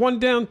news: 1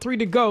 down, 3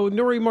 to go.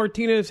 Nury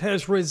Martinez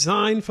has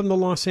resigned from the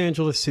Los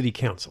Angeles City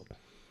Council.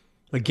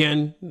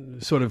 Again,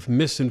 sort of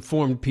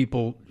misinformed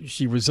people.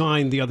 She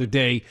resigned the other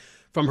day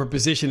from her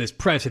position as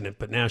president,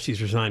 but now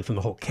she's resigned from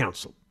the whole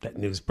council. That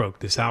news broke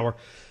this hour.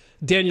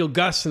 Daniel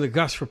Gus and the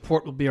Gus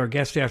Report will be our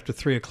guest after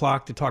 3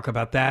 o'clock to talk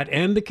about that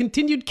and the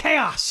continued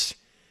chaos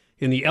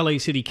in the LA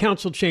City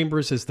Council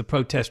chambers as the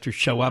protesters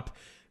show up,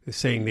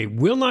 saying they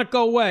will not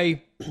go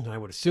away. I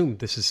would assume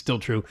this is still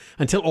true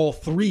until all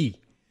 3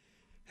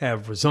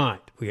 have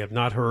resigned. We have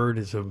not heard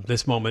as of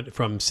this moment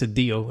from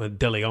Cedillo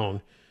De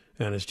Leon.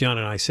 And as John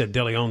and I said,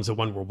 De Leon's the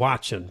one we're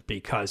watching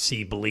because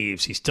he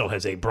believes he still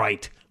has a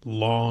bright,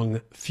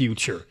 long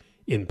future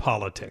in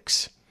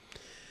politics.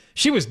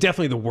 She was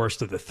definitely the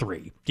worst of the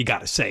 3, you got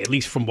to say, at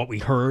least from what we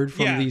heard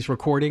from these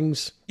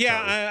recordings.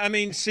 Yeah, I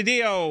mean,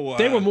 Cedillo...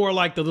 they were more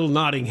like the little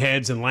nodding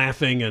heads and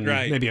laughing and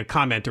maybe a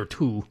comment or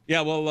 2.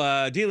 Yeah,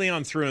 well, De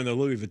Leon threw in the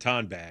Louis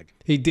Vuitton bag.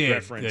 He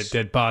did.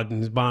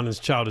 That Bond's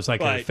child is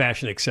like a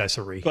fashion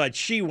accessory. But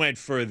she went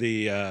for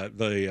the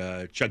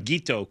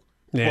Chaguito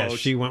Yeah, quote,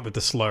 she went with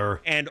the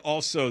slur. And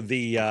also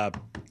the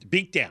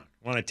beatdown.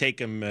 Want to take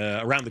him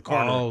around the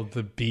corner. Oh,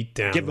 the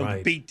beatdown. Give him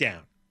a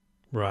beatdown.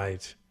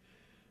 Right.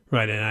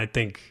 Right, and I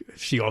think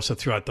she also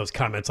threw out those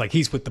comments like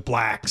he's with the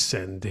blacks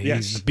and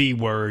he's the B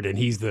word and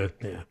he's the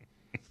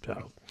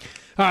So,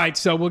 all right,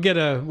 so we'll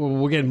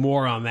get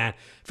more on that.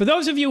 For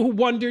those of you who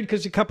wondered,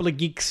 because a couple of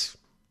geeks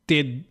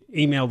did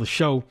email the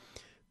show,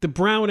 the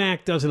Brown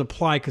Act doesn't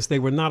apply because they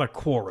were not a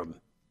quorum.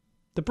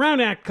 The Brown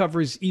Act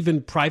covers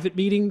even private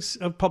meetings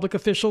of public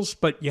officials,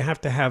 but you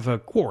have to have a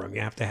quorum.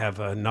 You have to have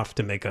enough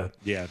to make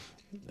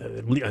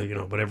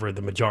whatever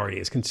the majority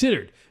is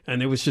considered.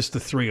 And there was just the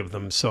three of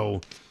them,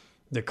 so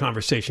the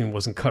conversation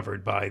wasn't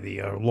covered by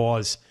the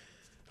laws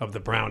of the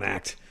Brown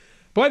Act.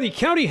 Boy, the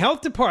county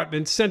health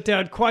department sent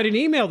out quite an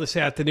email this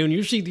afternoon.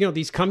 Usually,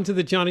 these come to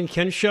the John and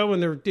Ken show,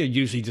 and they're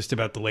usually just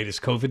about the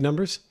latest COVID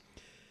numbers.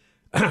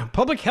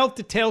 Public health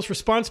details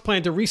response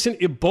plan to recent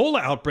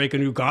Ebola outbreak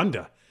in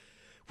Uganda.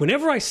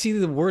 Whenever I see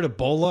the word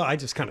Ebola, I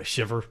just kind of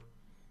shiver.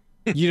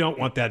 You don't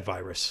want that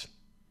virus.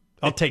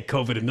 I'll take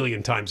COVID a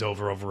million times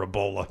over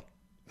Ebola.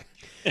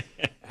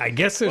 I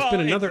guess there's been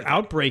another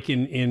outbreak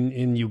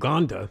in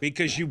Uganda.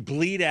 Because you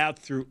bleed out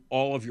through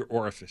all of your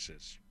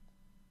orifices.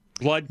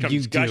 Blood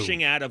comes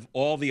gushing out of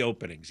all the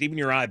openings, even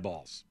your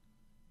eyeballs.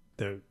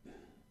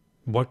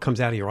 What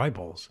comes out of your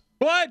eyeballs?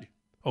 Blood.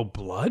 Oh,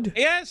 blood?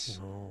 Yes.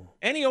 Oh.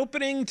 Any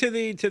opening to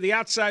the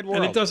outside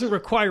world. And it doesn't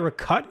require a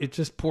cut? It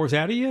just pours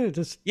out of you?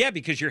 Yeah,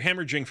 because you're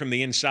hemorrhaging from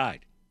the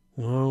inside.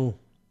 Oh.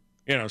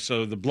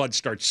 So the blood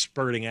starts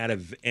spurting out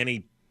of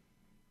any...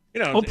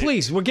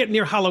 please, we're getting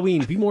near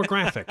Halloween. Be more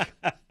graphic.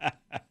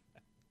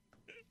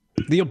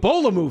 The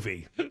Ebola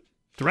movie,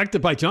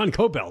 directed by John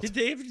Cobelt. Did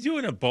they ever do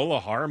an Ebola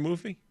horror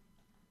movie?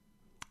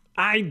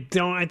 I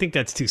don't. I think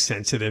that's too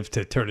sensitive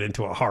to turn it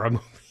into a horror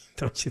movie,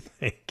 don't you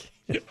think?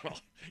 Well,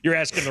 you're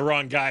asking the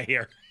wrong guy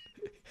here.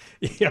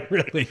 Yeah,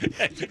 really.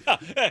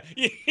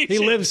 He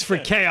lives for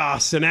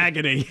chaos and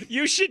agony.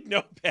 You should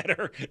know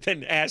better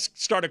than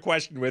start a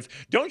question with,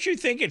 don't you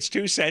think it's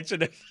too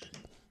sensitive?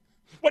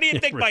 What do you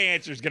think my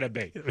answer is going to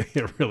be?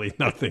 Really,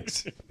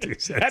 nothing's too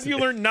sensitive. Have you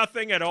learned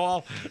nothing at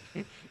all?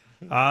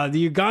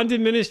 The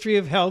Ugandan Ministry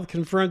of Health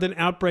confirmed an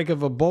outbreak of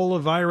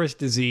Ebola virus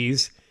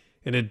disease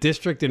in a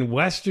district in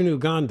western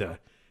Uganda.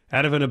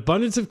 Out of an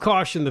abundance of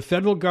caution, the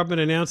federal government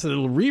announced that it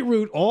will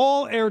reroute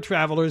all air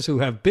travelers who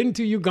have been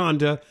to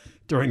Uganda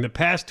during the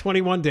past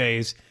 21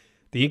 days,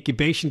 the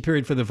incubation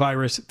period for the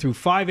virus, through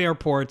 5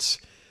 airports.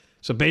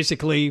 So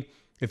basically,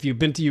 if you've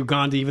been to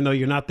Uganda, even though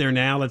you're not there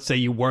now, let's say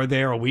you were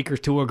there a week or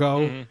two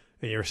ago, and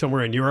you're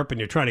somewhere in Europe and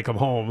you're trying to come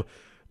home,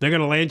 they're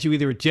going to land you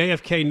either at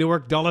JFK,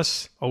 Newark,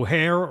 Dulles,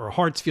 O'Hare, or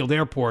Hartsfield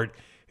Airport,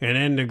 and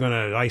then they're going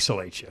to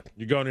isolate you.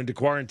 You're going into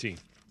quarantine.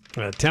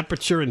 A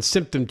temperature and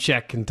symptom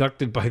check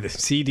conducted by the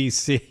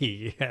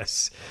CDC,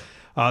 yes.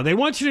 They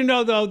want you to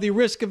know, though, the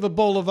risk of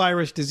Ebola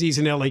virus disease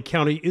in L.A.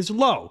 County is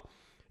low,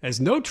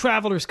 as no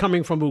travelers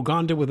coming from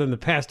Uganda within the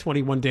past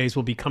 21 days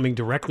will be coming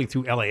directly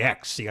through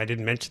LAX. See, I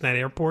didn't mention that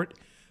airport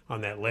on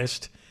that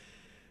list.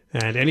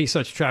 And any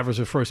such travelers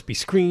will first be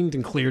screened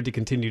and cleared to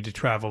continue to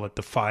travel at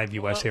the 5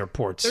 U.S.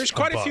 airports. There's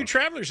quite a few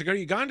travelers that go to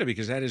Uganda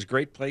because that is a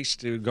great place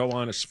to go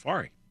on a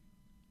safari.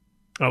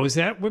 Oh, is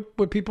that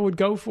what people would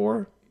go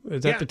for?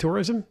 Is that the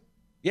tourism?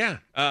 Yeah.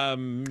 I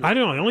don't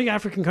know. The only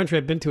African country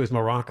I've been to is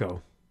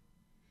Morocco.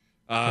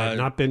 I've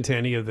not been to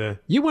any of the...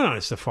 You went on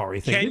a safari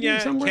thing, didn't you,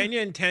 somewhere?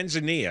 Kenya and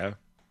Tanzania.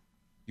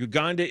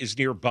 Uganda is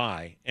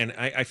nearby. And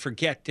I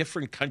forget,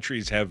 different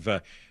countries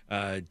have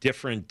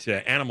different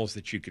animals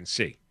that you can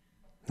see.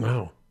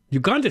 Wow.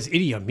 Uganda's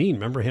Idi Amin,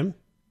 remember him?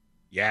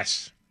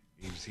 Yes.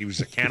 He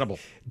was a cannibal.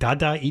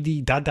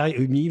 Idi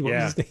Amin, what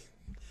was his name?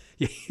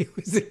 Yeah, he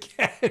was a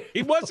cannibal.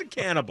 He was a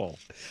cannibal.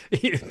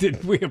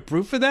 Did we have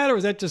proof of that, or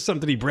was that just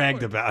something he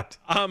bragged about?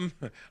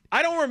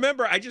 I don't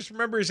remember. I just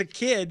remember as a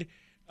kid,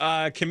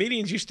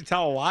 comedians used to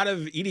tell a lot of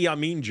Idi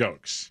Amin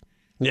jokes.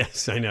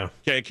 Yes, I know.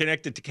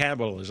 Connected to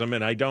cannibalism,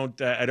 and I don't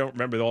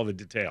remember all the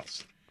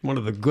details. One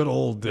of the good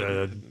old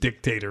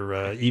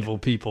dictator evil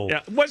people.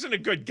 Yeah, wasn't a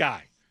good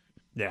guy.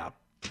 Yeah,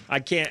 I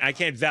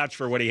can't vouch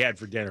for what he had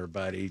for dinner,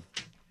 but he.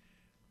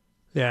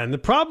 Yeah, and the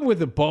problem with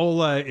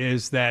Ebola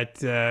is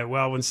that,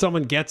 when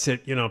someone gets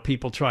it,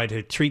 people try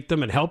to treat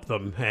them and help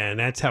them, and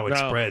that's how it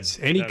spreads.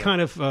 Any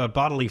kind of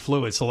bodily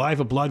fluid,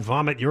 saliva, blood,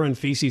 vomit, urine,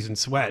 feces, and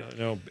sweat.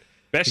 No.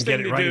 Best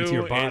thing to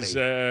do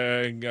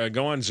is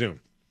go on Zoom.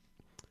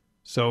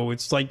 So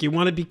it's like you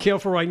want to be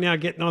careful right now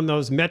getting on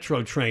those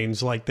metro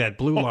trains like that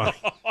Blue Line.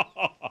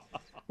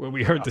 Where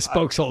we heard the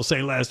spokeshole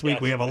say last week,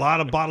 we have a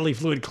lot of bodily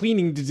fluid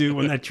cleaning to do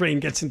when that train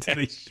gets into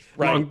the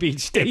Long Beach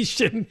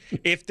station.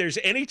 If there's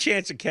any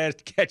chance of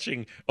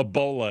catching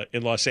Ebola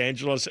in Los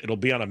Angeles, it'll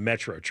be on a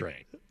metro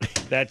train.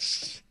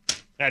 That's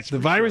the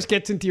virus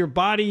gets into your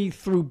body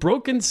through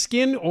broken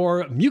skin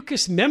or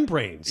mucous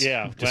membranes.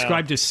 Yeah,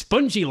 described as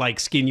spongy-like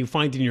skin you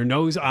find in your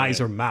nose,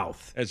 eyes, or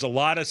mouth. There's a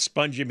lot of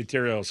spongy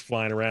materials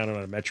flying around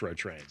on a metro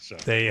train, so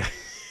they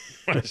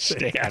want to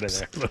stay out of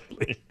there.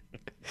 Absolutely.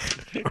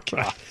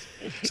 Right.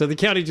 So the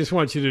county just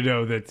wants you to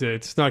know that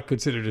it's not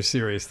considered a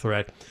serious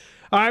threat.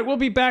 All right, we'll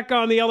be back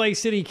on the LA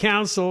City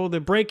Council. The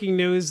breaking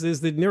news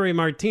is that Nury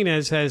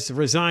Martinez has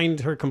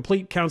resigned her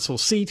complete council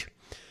seat.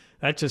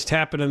 That just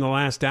happened in the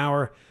last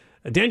hour.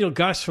 Daniel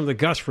Gus from the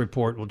Gus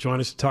Report will join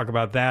us to talk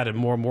about that and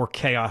more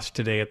chaos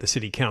today at the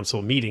City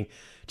Council meeting.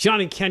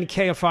 John and Ken,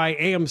 KFI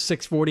AM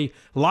 640,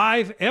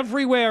 live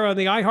everywhere on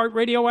the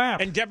iHeartRadio app.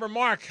 And Deborah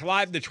Mark,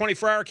 live the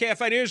 24-hour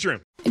KFI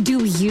newsroom.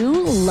 Do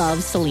you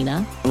love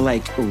Selena?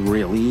 Like,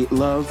 really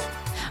love?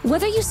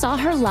 Whether you saw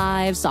her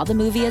live, saw the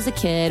movie as a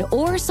kid,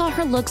 or saw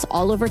her looks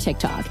all over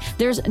TikTok,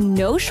 there's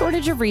no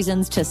shortage of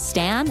reasons to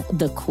stan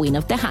the Queen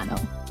of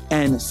Tejano.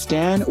 And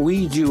Stan,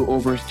 we do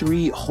over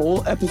 3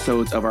 whole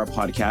episodes of our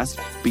podcast,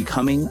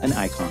 Becoming an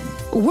Icon.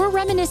 We're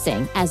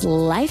reminiscing as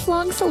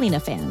lifelong Selena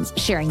fans,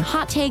 sharing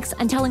hot takes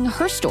and telling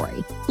her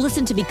story.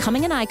 Listen to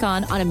Becoming an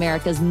Icon on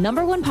America's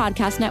 #1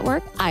 podcast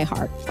network,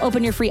 iHeart.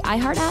 Open your free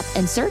iHeart app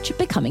and search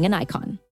Becoming an Icon.